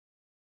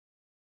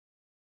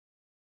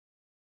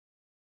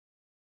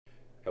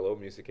Hello,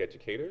 music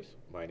educators.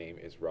 My name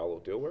is Rollo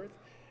Dilworth,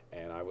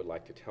 and I would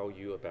like to tell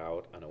you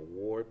about an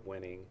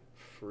award-winning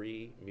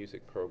free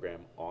music program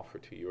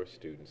offered to your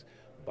students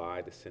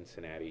by the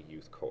Cincinnati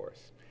Youth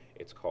Chorus.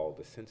 It's called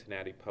the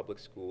Cincinnati Public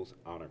Schools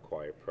Honor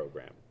Choir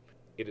program.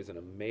 It is an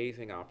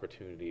amazing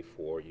opportunity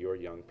for your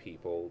young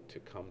people to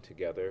come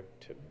together,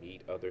 to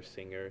meet other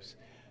singers,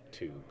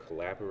 to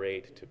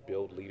collaborate, to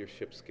build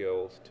leadership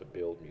skills, to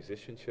build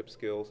musicianship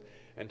skills,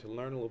 and to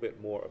learn a little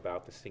bit more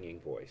about the singing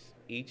voice.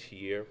 Each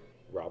year,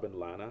 Robin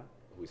Lana,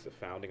 who is the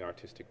founding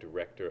artistic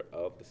director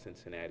of the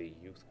Cincinnati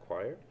Youth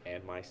Choir,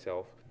 and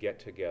myself get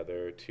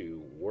together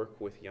to work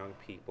with young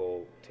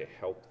people to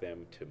help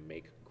them to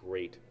make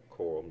great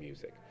choral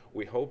music.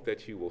 We hope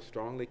that you will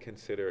strongly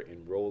consider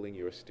enrolling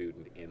your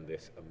student in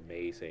this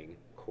amazing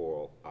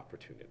choral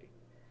opportunity.